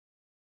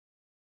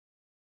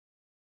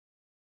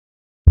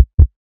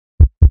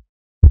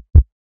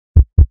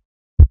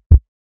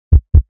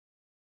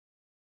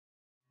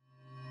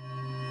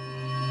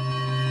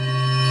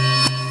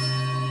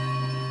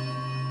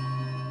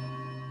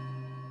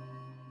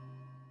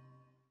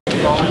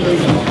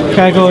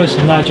Okay guys,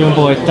 I'm now joined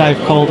by Dave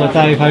Coldwell.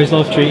 Dave, how's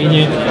life treating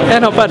you? Yeah,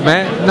 not bad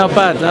mate, not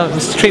bad.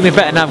 It's treating me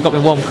better now I've got my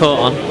warm coat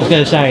on. I was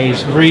going to say,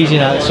 it's freezing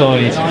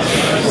outside. It's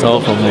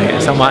awful mate,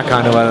 it's not my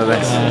kind of weather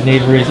this.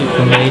 Neither is it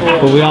for me,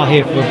 but we are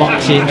here for the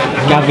boxing.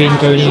 Gavin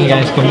going in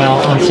against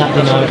Coldwell on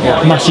Saturday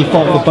night. Massive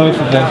fight for both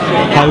of them.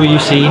 How are you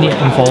seeing it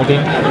unfolding?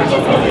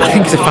 I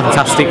think it's a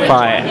fantastic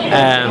fight.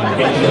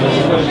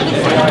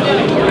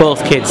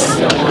 Both kids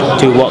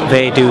do what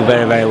they do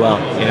very, very well.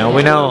 You know,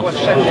 we know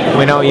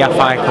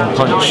Yafai can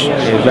punch.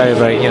 He's very,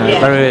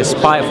 very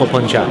spiteful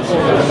puncher.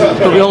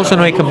 But we also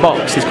know he can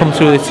box. He's come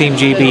through the Team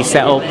GB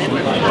setup.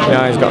 You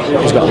know, he's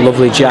got a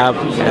lovely jab.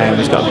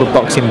 He's got a good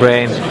boxing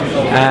brain.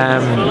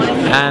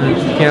 And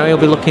you know, he'll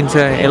be looking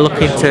to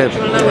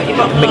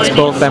mix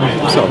both them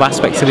sort of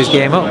aspects of his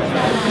game up.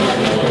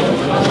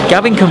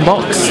 Gavin can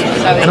box,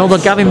 and although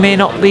Gavin may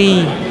not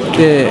be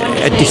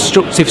a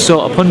destructive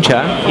sort of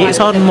puncher, he hits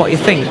harder than what you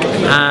think,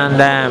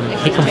 and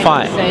he can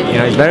fight. You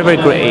know, he's very, very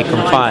gritty. He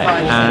can fight,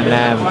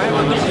 and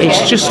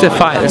it's just a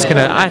fight that's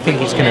I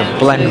think it's gonna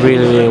blend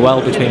really, really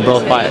well between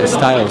both fighters'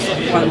 styles,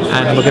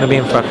 and we're gonna be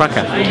in for a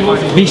cracker.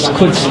 This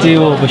could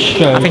steal the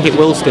show. I think it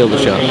will steal the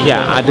show.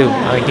 Yeah, I do.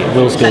 I think it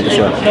will steal the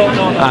show.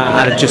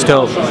 I just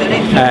hope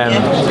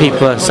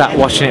people are sat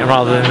watching it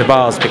rather than the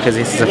bars, because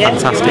this is a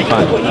fantastic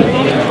fight.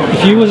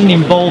 If you wasn't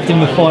involved in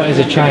the fight as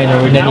a trainer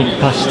or in any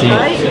capacity,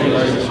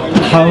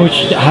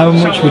 how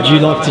much would you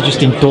like to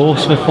just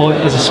endorse the fight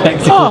as a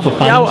spectacle for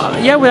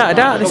fans? Yeah, without a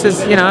doubt. This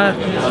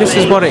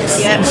is what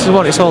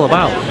it's all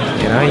about.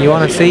 You know, you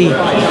want to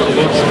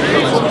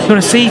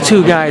see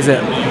two guys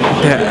that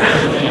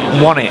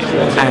want it,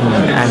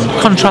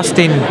 and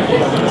contrasting.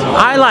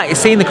 I like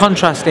seeing the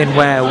contrasting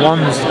where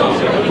one's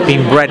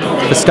been bred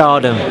for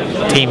stardom,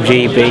 Team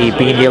GB,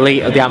 being the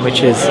elite of the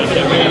amateurs,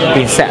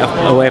 being set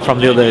away from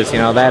the others. You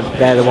know,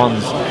 they're the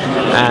ones.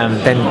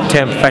 Then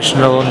turn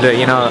professional under,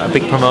 you know, a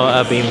big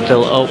promoter, being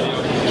built up,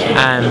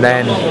 and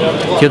then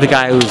the other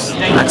guy who's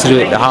had to do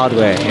it the hard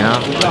way. You know,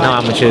 now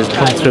amateurs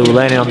come through,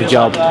 learning on the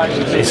job.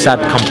 It's had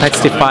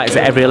competitive fighters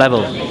at every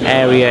level: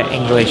 area,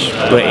 English,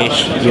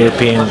 British,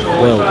 European,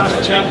 world.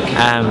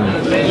 And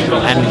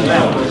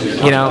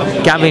you know,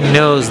 Gavin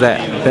knows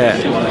that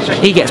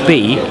he gets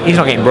beat. He's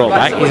not getting brought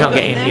back. He's not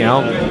getting, you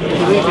know,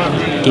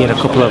 getting a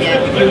couple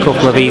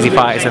of easy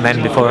fights and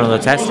then before another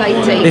test.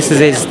 This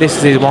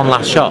is his one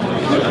last shot.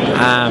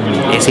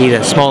 It's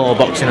either small or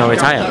boxing or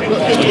retire.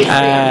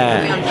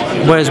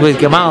 Whereas with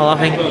Gamal, I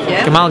think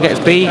Gamal gets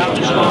beat.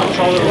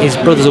 His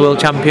brother's a world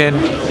champion.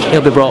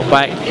 He'll be brought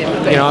back.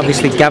 You know,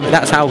 obviously Gav.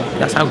 That's how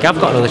Gav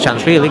got another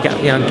chance. Really,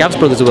 you know, Gav's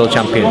brother's a world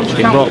champion. He's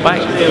been brought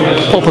back.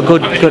 Put up a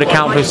good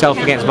account for himself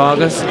against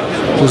Vargas,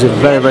 who's a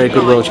very, very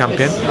good world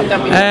champion.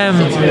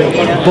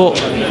 But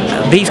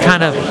these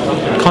kind of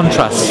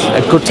contrasts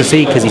are good to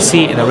see, because you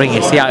see it in the ring,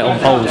 you see how it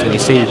unfolds, and you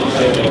see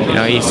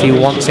who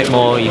wants it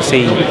more. You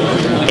see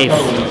if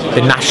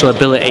the natural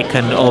ability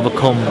can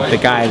overcome the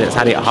guy that's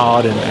had it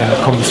hard and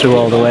come through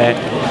all the way.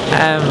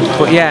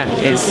 But yeah,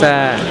 it's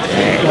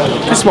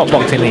this is what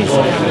boxing needs.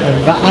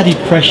 That added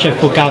pressure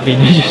for Gavin.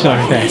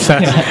 Sorry.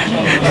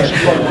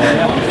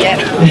 Yeah,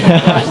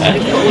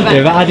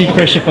 that added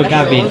pressure for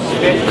Gavin.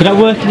 Could that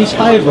work in his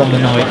favour on the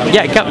night?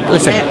 Yeah,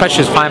 listen,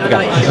 pressure's fine for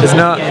Gavin.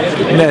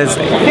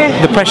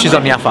 The pressure's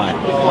on Yafai,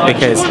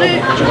 because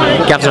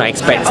Gav's not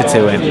expected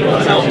to win.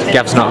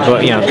 Gav's not the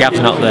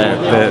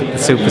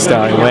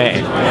superstar in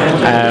waiting.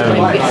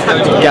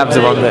 Gav's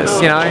the one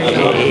that's, you know,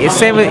 it's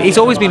same. He's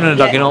always been an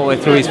underdog in all the way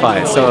through his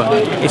fights, so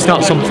it's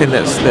not something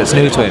that's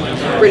new to him.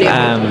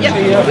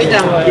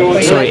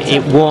 So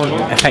it won't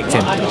affect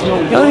him.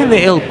 The only thing that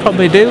he'll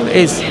probably do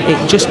is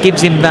it just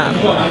gives him that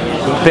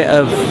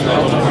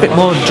bit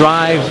more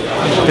drive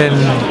than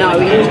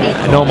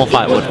a normal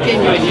fight would.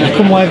 You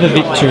come away with a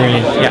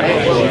victory. Yeah.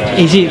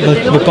 Is it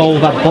the goal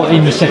that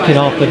in the second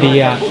half of the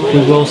year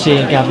we will see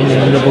Gavin in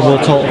another world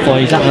title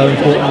fight? Is that how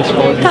important this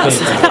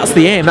fight? That's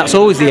the aim. That's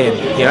always the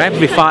aim. You know,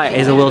 every fight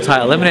is a world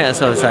title eliminator,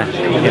 so to say.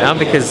 You know,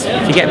 because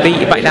if you get beat,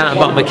 you're back down at the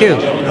bottom of the queue.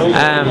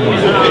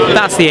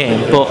 That's the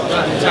aim. But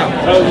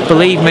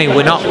believe me,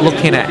 we're not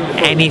looking at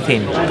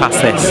anything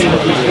past this.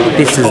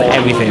 This is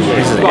everything.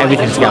 This is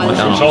everything to Gavin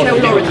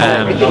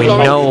McDonnell. We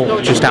know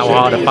just how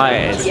hard a fight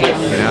it is.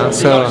 You know,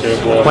 so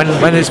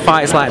when there's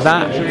fights like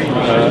that,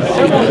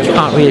 you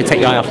can't really take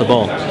your eye off the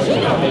ball.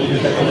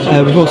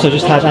 We've also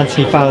just had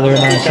Anthony Fowler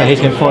announce that he's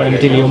going to fight in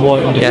Dillian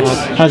White under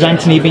fight. Has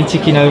Anthony been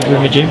ticking over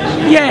in the gym?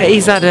 Yeah,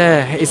 he's had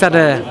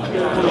a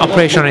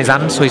operation on his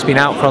hand, so he's been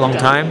out for a long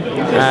time.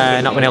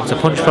 Not been able to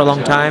punch for a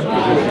long time,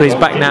 but he's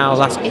back now.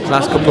 Last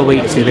couple of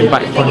weeks he's been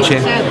back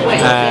punching,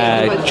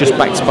 just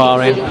back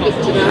sparring.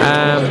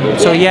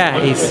 So yeah,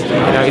 he's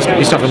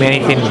not going to be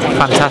anything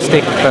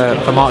fantastic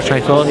for March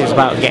 24th. It's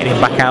about getting him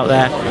back out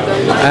there,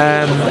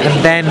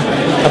 and then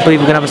I believe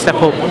we're going to have a step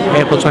up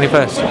April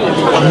 21st.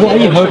 What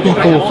are you hoping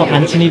for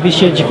Anthony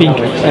this year? Do you think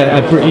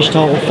a British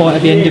title fight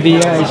at the end of the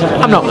year?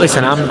 I'm not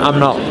looking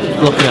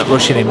at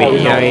rushing him.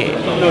 You know,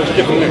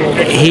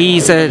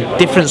 he's a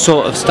different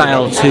sort of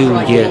style to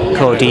your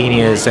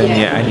Cordinias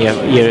and your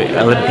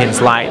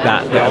Olympians like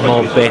that are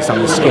more based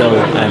on skill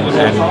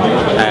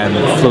and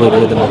fluid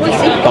rhythm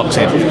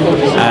boxing.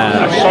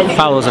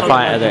 Fowler's a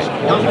fighter that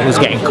was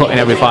getting cut in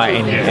every fight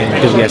in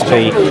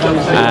WSP,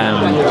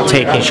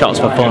 taking shots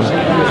for fun,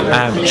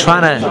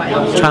 trying to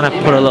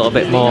put a little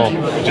bit more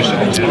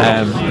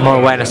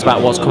awareness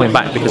about what's coming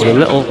back, because with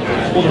little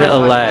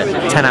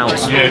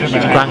 10-ounce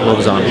ground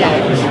gloves on,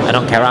 I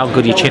don't care how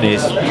good your chin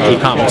is, you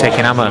can't be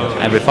taking hammer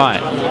every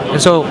fight.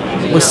 And so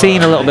we're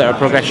seeing a little bit of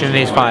progression in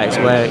his fights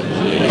where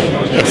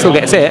he still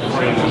gets it,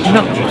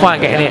 not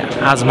quite getting it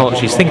as much,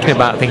 he's thinking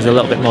about things a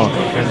little bit more,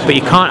 but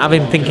you can't have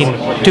him thinking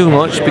too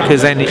much,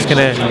 because then it's going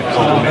to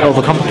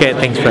overcomplicate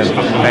things for him.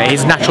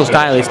 His natural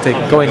style is to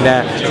go in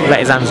there, let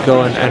his hands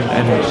go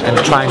and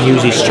try and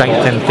use his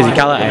strength and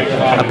physicality,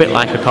 a bit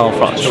like a Carl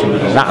Froch.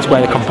 That's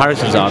where the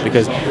comparisons are,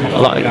 because a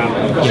lot of,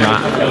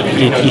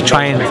 you're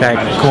trying to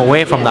come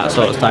away from that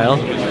sort of style,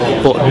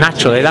 but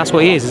naturally that's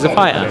what he is, he's a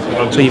fighter.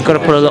 So you've got to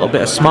put a little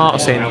bit of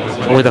smarts in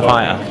with a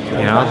fighter.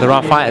 There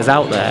are fighters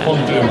out there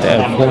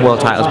that have won world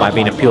titles by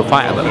being a pure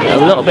fighter, but a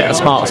little bit of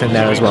smarts in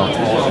there as well.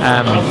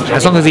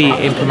 As long as he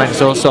implements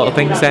those sort of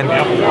things, then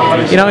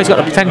he's got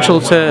the potential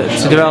to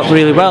develop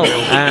really well.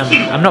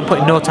 I'm not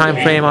putting no time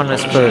frame on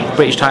us for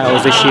British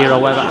titles this year or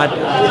whatever.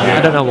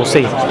 I don't know, we'll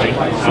see.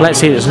 Let's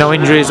see there's no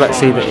injuries, let's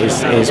see that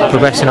he's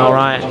progressing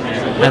alright,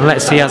 and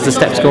let's see as the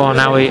steps go on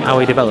how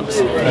he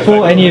develops.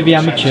 For any of the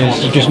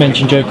amateurs, you just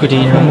mentioned Joe Cuddy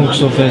and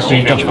also Thursday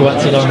and Josh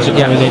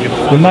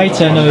Boateng, we may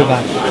turn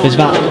over, there's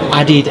that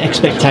added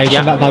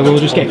expectation that they will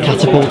just get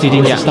catapulted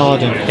into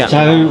stardom.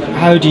 So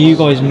how do you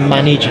guys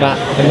manage that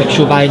and make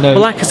sure they know?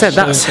 Well, like I said,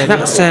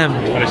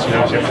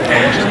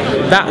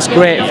 that's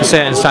great for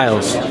certain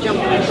styles.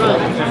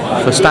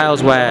 For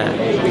styles where,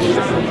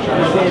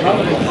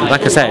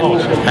 like I said,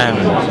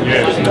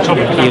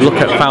 you look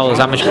at Fowler's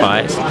amateur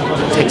fights,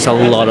 it takes a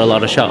lot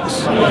of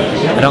shots.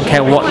 I don't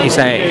care what you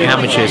say in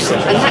amateurs,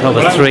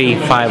 over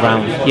 3-5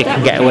 rounds, you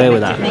can get away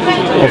with that.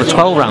 Over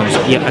 12 rounds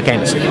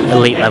against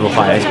elite level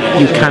fighters,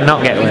 you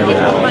cannot get away with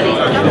that.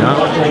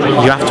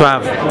 You have to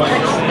have.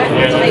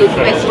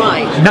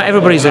 Not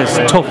everybody's as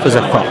tough as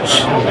a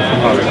Froch.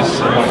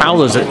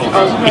 Fowler's, it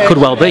could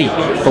well be,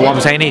 but what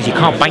I'm saying is you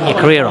can't bank your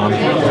career on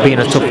being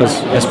as tough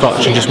as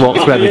Froch and just walk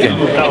through everything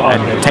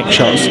and take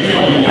shots,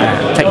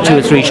 take 2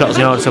 or 3 shots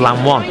in order to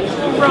land one.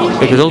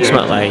 Because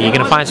ultimately you're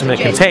going to find someone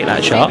that can take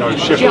that shot, and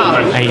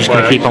you're just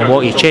going to keep on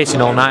walking. You're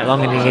chasing all night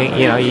long, and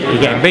you're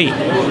getting beat.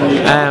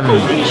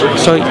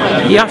 So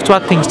you have to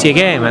add things to your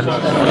game, and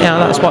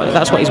that's what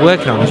he's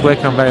working on. He's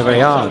working on very, very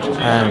hard.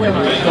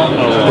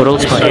 But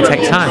ultimately it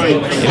takes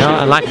time.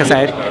 And like I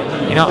said,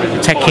 you're not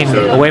taking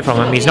away from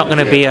him. He's not going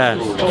to be a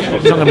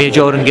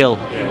Jordan Gill.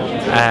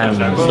 He's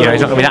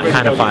not going to be that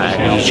kind of fighter.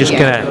 He's just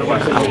going to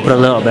have to put a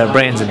little bit of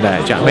brains in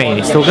there. Do you know what I mean?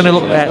 He's still going to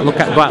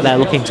go out there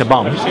looking to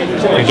bomb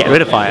and get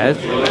rid of fighters,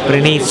 but he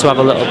needs to have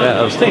a little bit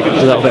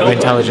of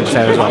intelligence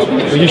there as well.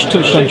 We just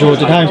touched on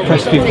Jordan. How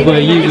impressed were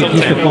you with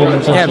his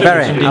performance? Yeah,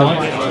 very.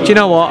 Do you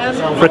know what?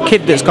 For a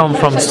kid that's gone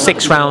from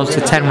 6 rounds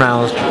to 10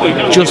 rounds,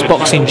 just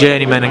boxing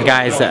journeymen and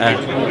guys that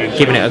are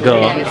giving it a go,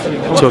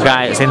 to a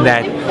guy that's in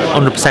there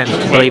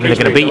 100% believing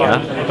they're going to beat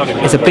her,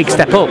 it's a big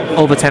step up.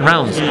 Over 10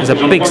 rounds, it's a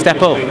big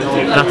step up.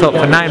 And I thought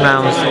for 9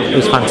 rounds it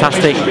was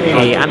fantastic.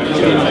 And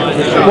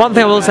one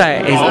thing I will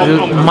say is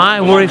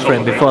my worry for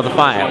him before the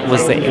fight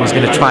was that he was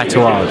going to try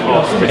too hard,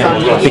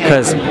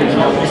 because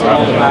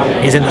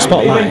he's in the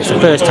spotlight. It's the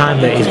first time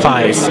that he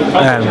fights.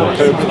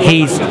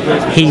 He's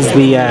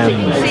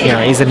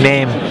a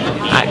name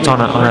act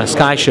on a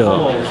Sky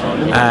show.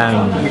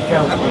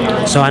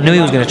 So I knew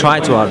he was going to try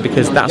too hard,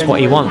 because that's what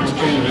he wants.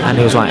 And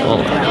he was like,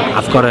 well,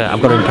 I've got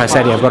to impress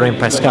Eddie, I've got to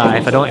impress Sky.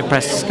 If I don't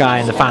impress Sky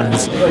and the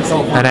fans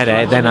and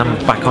Eddie, then I'm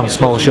back on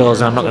small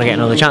shows and I'm not going to get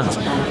another chance.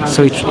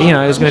 So he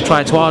was going to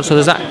try too hard. So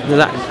there's that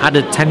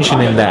added tension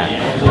in there.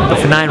 But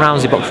for 9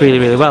 rounds, he boxed really,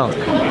 really well.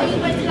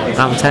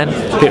 Round 10,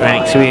 a bit of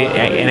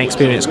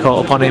inexperience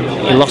caught up on him.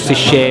 He lost his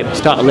shape,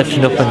 started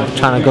lifting up and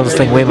trying to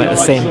gunsling with him at the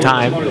same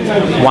time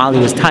while he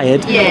was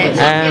tired,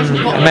 and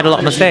made a lot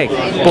of mistakes.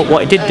 But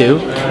what he did do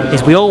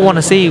is, we all want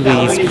to see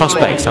these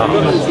prospects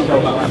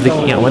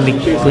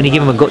when you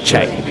give them a gut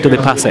check, do they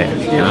pass it?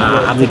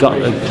 Have they got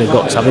the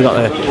guts? Have they got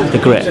the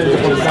grit?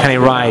 Can he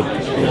ride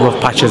rough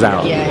patches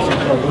out?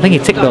 I think he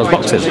ticked those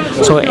boxes.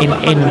 So in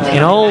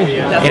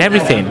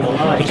everything,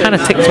 he kind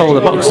of ticked all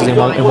the boxes in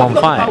one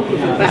fight.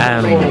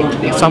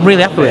 So I'm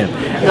really happy with him.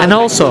 And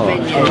also,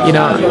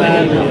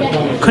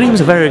 Cuddy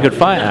was a very good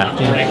fighter.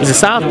 He's a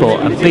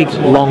southpaw, a big,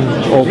 long,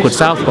 awkward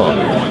southpaw.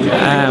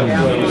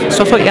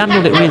 So I thought he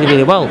handled it really,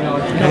 really well.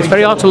 It's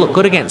very hard to look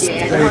good against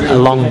a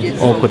long,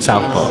 awkward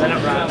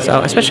southpaw.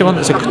 So especially one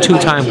that's a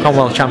two-time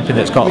Coldwell champion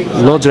that's got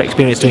loads of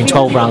experience doing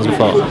 12 rounds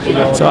before.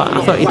 So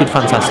I thought he did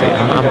fantastic.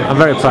 I'm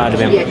very proud of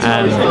him,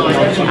 and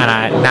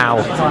now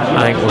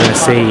I think we're going to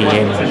see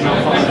him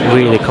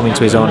really come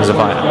into his own as a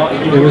fighter.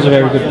 It was a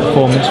very good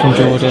performance from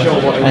Jordan,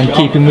 and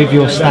keeping with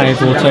your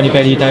stable, Tony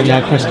Bellew, David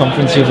had a press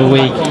conference the other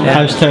week.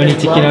 How's Tony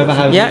ticking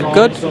over? Yeah,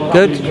 good.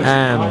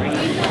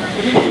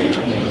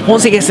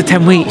 Once it gets to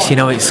 10 weeks, you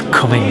know it's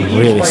coming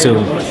really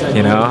soon.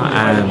 You know,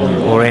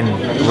 we're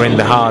in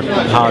the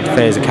hard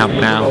phase of camp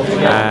now,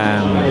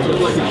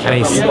 and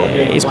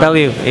he's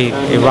Bellew.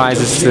 He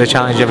rises to the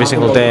challenge every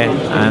single day,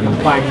 and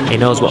he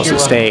knows what's at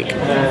stake.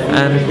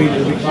 And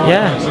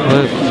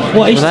yeah,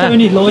 what is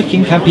Tony like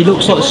in camp? He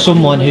looks like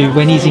someone who,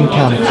 when he's in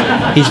camp,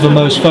 he's the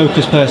most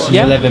focused person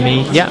you'll ever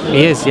meet. Yeah,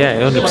 he is.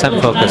 Yeah,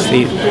 100% focused.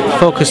 He's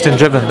focused and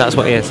driven. That's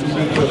what he is.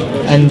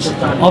 And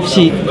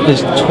obviously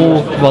there's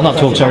talk, well not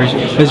talk, sorry,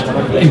 there's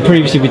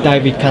previously with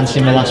David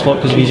cancelling the last fight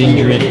because of his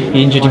injury.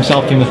 He injured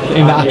himself in the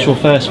actual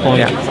first fight.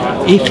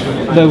 Yeah. If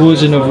there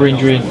was another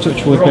injury,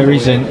 touch wood there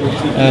isn't,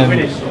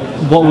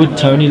 what would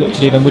Tony look to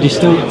do then? Would he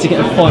still look to get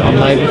a fight on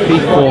May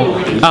 5th or?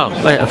 Oh,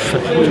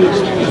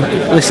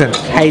 listen,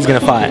 Haye's going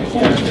to fight.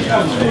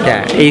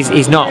 Yeah,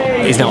 he's not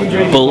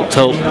bulked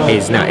up.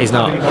 He's not.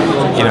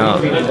 You know,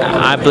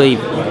 I believe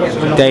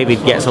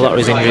David gets a lot of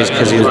his injuries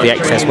because he was the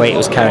excess weight he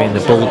was carrying, the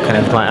bulk and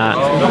everything like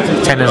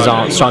that. Tendons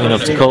aren't strong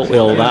enough to cope with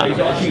all that.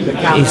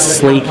 He's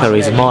sleeker.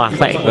 He's a more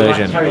athletic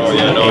version.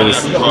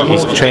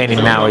 His training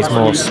now is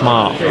more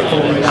smart.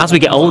 As we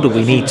get older,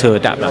 we need to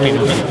adapt. I mean,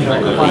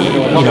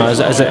 you know,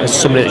 as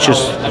somebody that's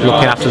just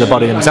looking after the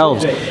body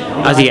themselves,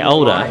 as you get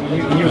older,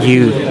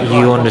 you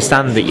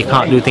understand that you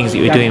can't do things that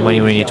you were doing when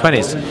you were in your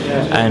 20s,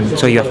 and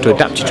so you have to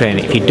adapt your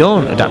training. If you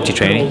don't adapt your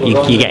training,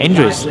 you get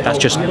injuries. That's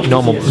just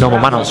normal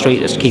man on the street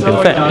that's keeping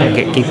fit and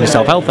keeping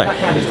yourself healthy.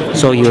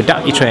 So you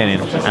adapt your training,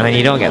 and then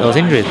you don't get those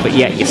injuries, but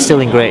yet you're still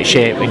in great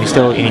shape, and you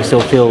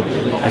still feel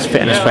as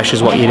fit and as fresh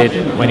as what you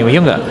did when you were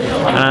younger.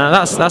 And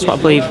that's what I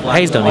believe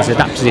Haye's done. He's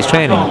adapted his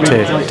training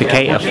to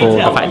cater for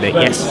the fact that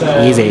yes,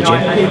 he is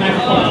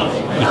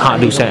aging. You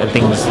can't do certain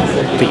things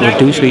that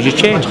you do, so you just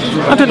change.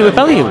 I've done it with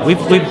Bellew.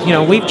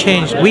 We've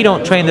changed. We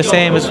don't train the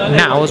same as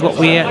now as what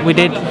we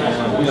did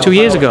 2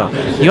 years ago.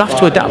 You have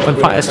to adapt when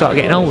fighters start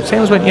getting old.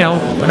 Same as when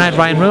I had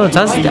Ryan Rhodes.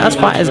 As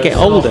fighters get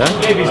older,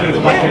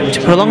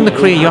 to prolong the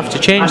career, you have to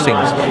change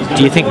things.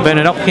 Do you think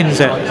Bernard Hopkins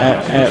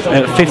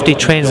at 50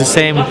 trains the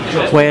same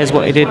way as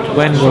what he did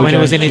when he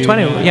was in his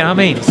 20s? You know what I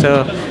mean?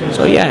 So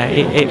yeah,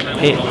 it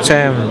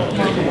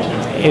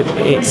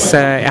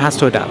has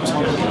to adapt.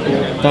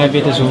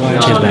 David, as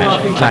always. Cheers,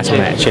 mate. Nice,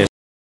 mate. Cheers.